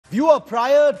Viewer,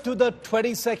 prior to the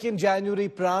 22nd January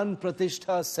Pran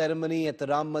Pratishtha ceremony at the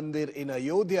Ram Mandir in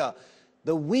Ayodhya,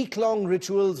 the week-long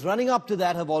rituals running up to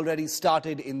that have already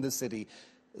started in the city.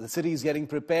 The city is getting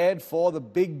prepared for the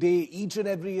big day. Each and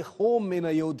every home in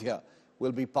Ayodhya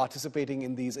will be participating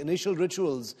in these initial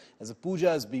rituals as a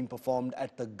puja is being performed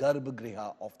at the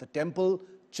Garbhagriha of the temple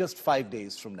just 5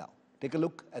 days from now. Take a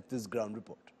look at this ground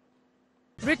report.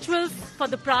 Rituals for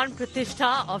the Pran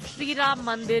Pratishtha of Sri Ram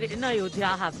Mandir in Ayodhya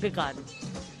have begun.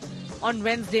 On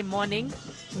Wednesday morning,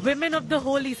 women of the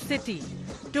holy city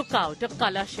took out a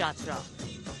Kalash Yatra.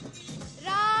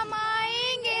 Ram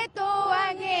आएंगे तो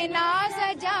अंगना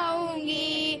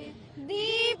सजाऊंगी,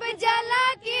 दीप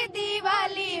जला के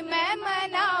दिवाली मैं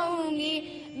मनाऊंगी,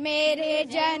 मेरे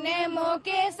जन्मों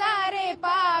के सारे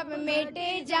पाप मिट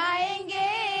जाएंगे,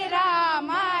 राम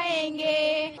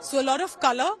आएंगे. So a lot of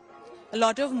color, a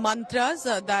lot of mantras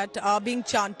that are being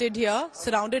chanted here,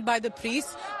 surrounded by the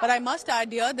priests. But I must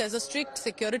add here, there's a strict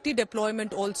security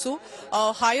deployment also.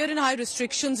 Higher and higher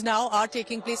restrictions now are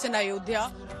taking place in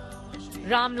Ayodhya.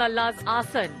 Ram Lalla's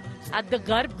asan at the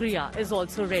Garbhagriha is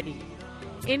also ready.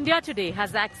 India Today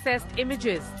has accessed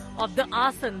images of the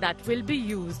asan that will be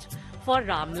used for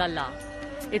Ram Lalla.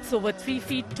 It's over 3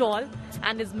 feet tall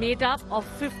and is made up of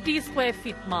 50 square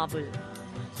feet marble.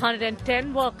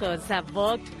 110 workers have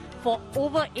worked for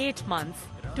over 8 months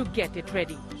to get it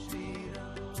ready.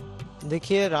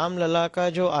 देखिए, राम लला का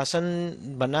जो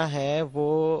आसन बना है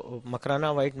वो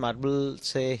Makrana white marble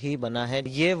से ही बना है.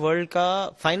 ये वर्ल्ड का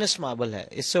फाइनेस्ट मार्बल है.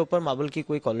 इससे ऊपर मार्बल की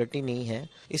कोई क्वालिटी नहीं है.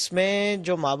 इसमें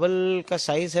जो मार्बल का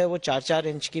साइज है वो 4-4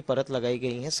 इंच की परत लगाई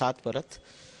गई है, 7 परत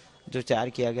जो तैयार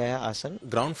किया गया है आसन.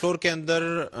 ग्राउंड फ्लोर के अंदर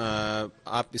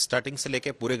आप स्टार्टिंग से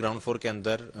लेके पूरे ग्राउंड फ्लोर के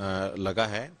अंदर लगा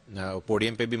है.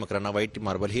 पोडियम पे भी मकराना वाइट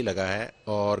मार्बल ही लगा है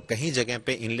और कहीं जगह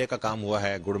पे इनले का काम हुआ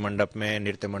है. गुड़ मंडप में,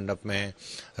 नृत्य मंडप में,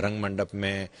 रंग मंडप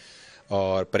में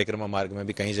और परिक्रमा मार्ग में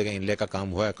भी कहीं जगह इनले का काम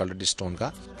हुआ है कलर्ड स्टोन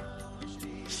का.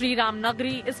 Sri Ram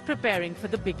Nagari is preparing for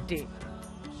the big day.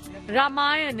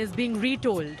 Ramayan is being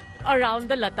retold around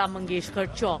the Lata Mangeshkar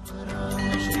Chowk.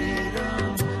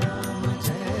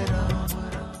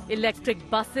 Electric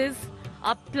buses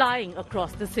are plying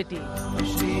across the city.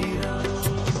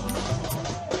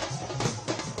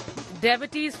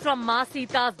 Devotees from Ma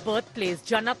Sita's birthplace,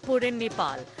 Janakpur in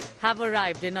Nepal, have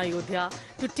arrived in Ayodhya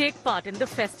to take part in the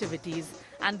festivities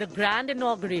and the grand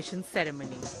inauguration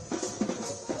ceremony.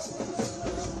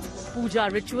 Puja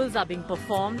rituals are being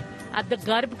performed at the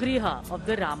Garbhagriha of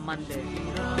the Ram Mandir.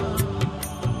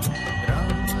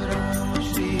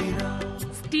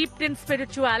 Steeped in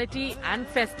spirituality and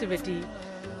festivity,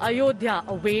 Ayodhya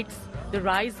awaits the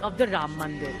rise of the Ram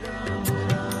Mandir.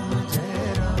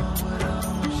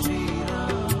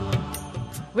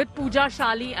 With Pooja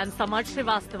Shali and Samaj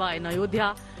Srivastava in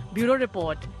Ayodhya, Bureau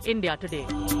Report, India Today.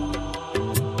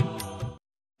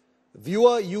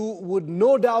 Viewer, you would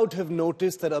no doubt have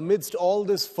noticed that amidst all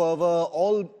this fervor,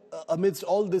 amidst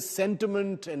all this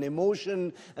sentiment and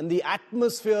emotion and the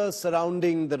atmosphere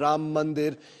surrounding the Ram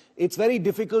Mandir, it's very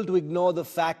difficult to ignore the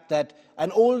fact that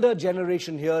an older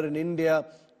generation here in India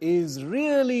is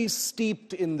really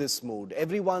steeped in this mood.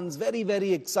 Everyone's very,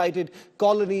 very excited.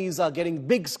 Colonies are getting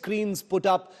big screens put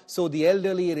up so the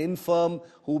elderly and infirm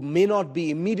who may not be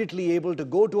immediately able to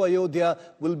go to Ayodhya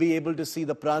will be able to see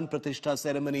the Pran Pratishtha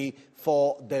ceremony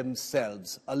for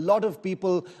themselves. A lot of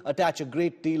people attach a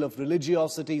great deal of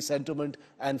religiosity, sentiment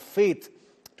and faith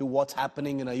to what's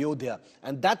happening in Ayodhya.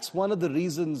 And that's one of the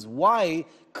reasons why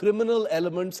criminal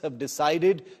elements have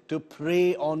decided to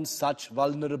prey on such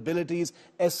vulnerabilities,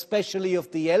 especially of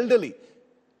the elderly.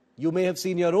 You may have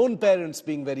seen your own parents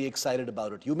being very excited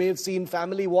about it. You may have seen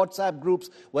family WhatsApp groups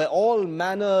where all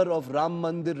manner of Ram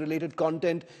Mandir related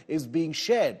content is being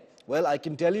shared. Well, I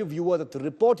can tell you, viewer, that the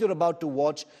report you're about to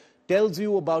watch tells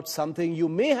you about something you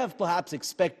may have perhaps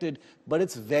expected, but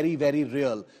it's very, very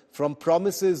real. From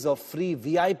promises of free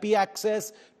VIP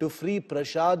access, to free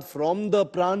prasad from the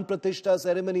Pran Pratishtha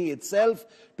ceremony itself,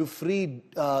 to free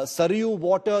Saryu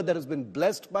water that has been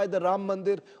blessed by the Ram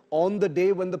Mandir on the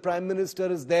day when the Prime Minister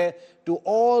is there, to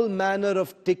all manner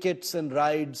of tickets and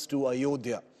rides to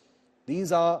Ayodhya.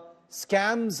 These are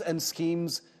scams and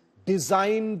schemes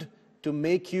designed to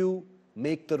make you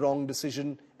make the wrong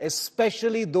decision,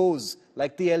 especially those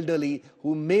like the elderly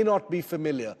who may not be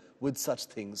familiar with such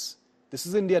things. This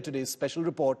is India Today's special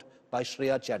report by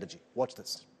Shreya Chatterjee. Watch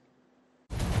this.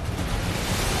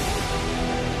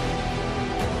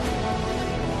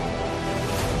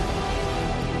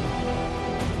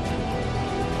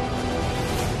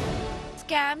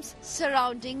 Scams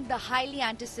surrounding the highly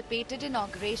anticipated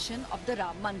inauguration of the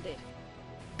Ram Mandir.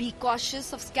 Be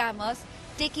cautious of scammers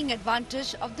taking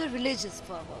advantage of the religious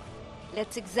fervor.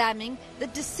 Let's examine the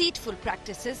deceitful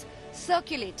practices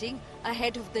circulating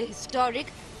ahead of the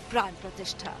historic Pran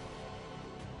Pratishtha.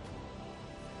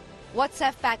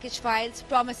 WhatsApp package files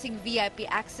promising VIP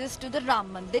access to the Ram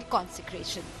Mandir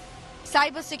consecration.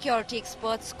 Cybersecurity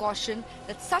experts caution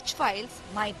that such files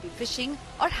might be phishing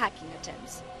or hacking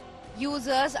attempts.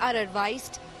 Users are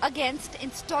advised against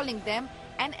installing them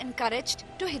and encouraged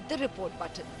to hit the report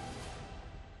button.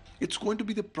 It's going to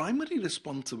be the primary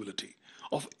responsibility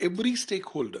of every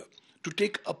stakeholder to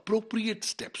take appropriate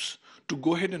steps to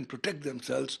go ahead and protect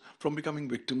themselves from becoming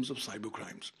victims of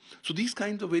cybercrimes. So these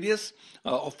kinds of various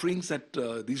offerings that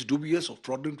these dubious or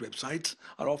fraudulent websites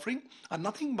are offering are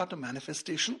nothing but a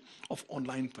manifestation of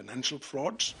online financial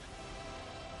frauds.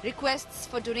 Requests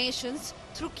for donations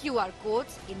through QR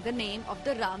codes in the name of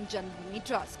the Ram Janmabhoomi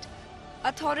Trust.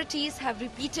 Authorities have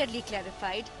repeatedly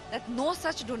clarified that no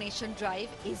such donation drive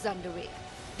is underway.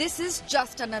 This is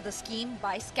just another scheme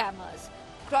by scammers.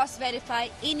 Cross-verify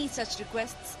any such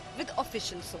requests with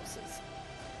official sources.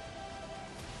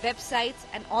 Websites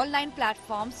and online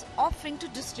platforms offering to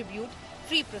distribute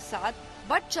free prasad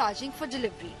but charging for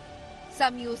delivery.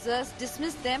 Some users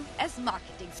dismiss them as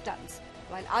marketing stunts,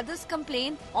 while others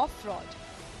complain of fraud.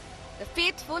 The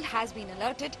faithful has been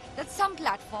alerted that some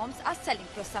platforms are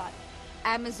selling prasad.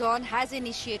 Amazon has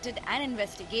initiated an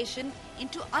investigation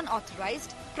into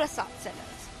unauthorized prasad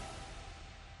sellers.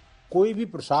 कोई भी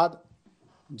प्रसाद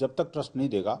जब तक trust नहीं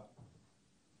देगा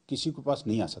किसी के पास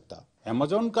नहीं आ सकता।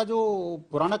 Amazon का जो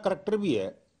पुराना करैक्टर भी है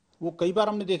वो कई बार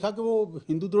हमने देखा कि वो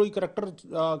हिंदू द्रोही करैक्टर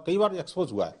कई बार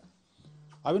एक्सपोज हुआ है।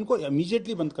 अब इनको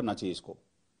इमीडिएटली बंद करना चाहिए इसको,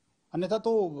 अन्यथा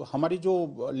तो हमारी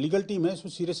जो लीगल टीम है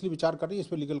इसमें सीरियसली विचार कर रही है, इस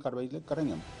पर लीगल कार्रवाई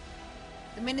करेंगे हम।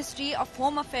 The Ministry of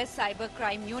Home Affairs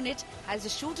Cybercrime Unit has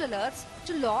issued alerts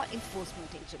to law enforcement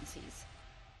agencies.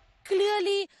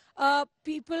 Clearly,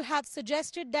 people have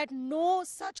suggested that no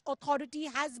such authority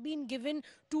has been given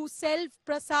to sell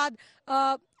prasad,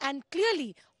 and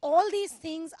clearly all these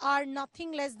things are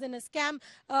nothing less than a scam.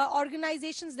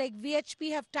 Organizations like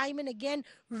VHP have time and again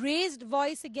raised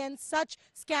voice against such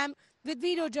scam. With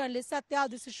video journalist Satya,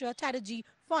 this is Shreya Chatterjee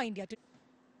for India Today.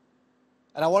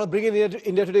 And I want to bring in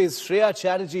India Today's Shreya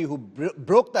Chatterjee, who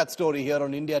broke that story here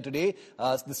on India Today.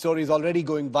 The story is already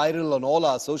going viral on all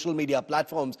our social media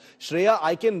platforms. Shreya,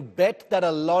 I can bet that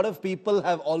a lot of people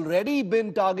have already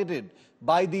been targeted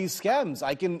by these scams.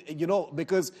 I can,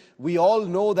 because we all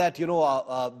know that,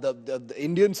 the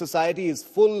Indian society is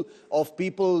full of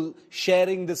people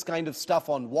sharing this kind of stuff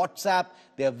on WhatsApp.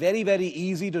 They are very, very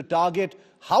easy to target.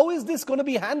 How is this going to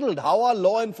be handled? How are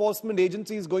law enforcement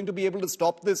agencies going to be able to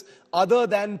stop this other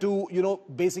than to,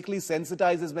 basically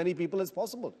sensitize as many people as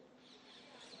possible?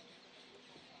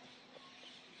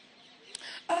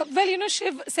 Well,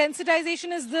 Shiv,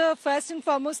 sensitization is the first and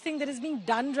foremost thing that is being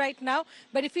done right now.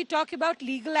 But if we talk about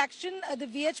legal action, the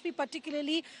VHP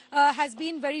particularly has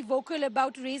been very vocal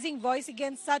about raising voice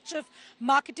against such of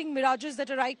marketing mirages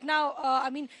that are right now.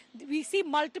 We see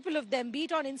multiple of them, be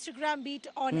it on Instagram, be it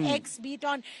on X, be it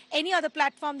on any other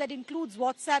platform that includes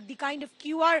WhatsApp, the kind of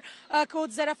QR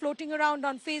codes that are floating around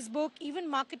on Facebook, even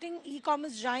marketing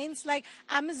e-commerce giants like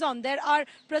Amazon. There are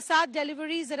prasad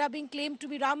deliveries that are being claimed to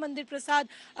be Ram Mandir prasad.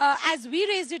 As we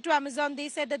raised it to Amazon, they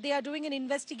said that they are doing an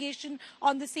investigation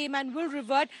on the same and will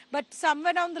revert. But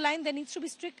somewhere down the line, there needs to be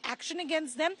strict action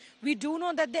against them. We do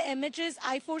know that the MH's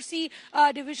I4C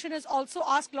division has also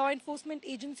asked law enforcement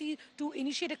agency to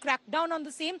initiate a crackdown on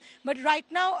the same. But right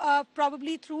now,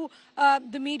 probably through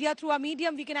the media, through our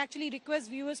medium, we can actually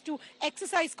request viewers to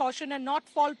exercise caution and not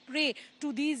fall prey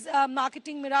to these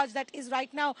marketing mirage that is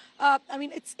right now.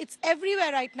 It's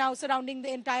everywhere right now surrounding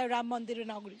the entire Ram Mandir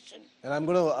inauguration. And I'm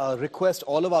going to request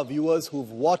all of our viewers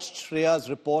who've watched Shreya's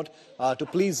report to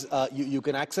please, you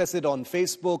can access it on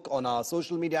Facebook, on our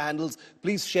social media handles.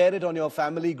 Please share it on your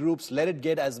family groups. Let it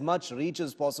get as much reach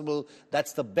as possible.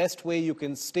 That's the best way you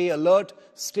can stay alert,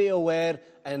 stay aware,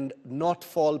 and not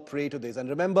fall prey to this. And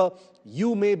remember,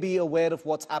 you may be aware of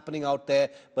what's happening out there,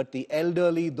 but the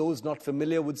elderly, those not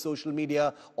familiar with social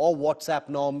media or WhatsApp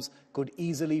norms, could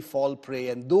easily fall prey.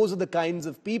 And those are the kinds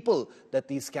of people that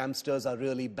these scamsters are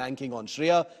really banking on.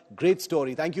 Shreya, great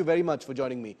story. Thank you very much for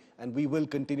joining me. And we will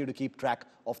continue to keep track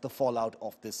of the fallout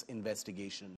of this investigation.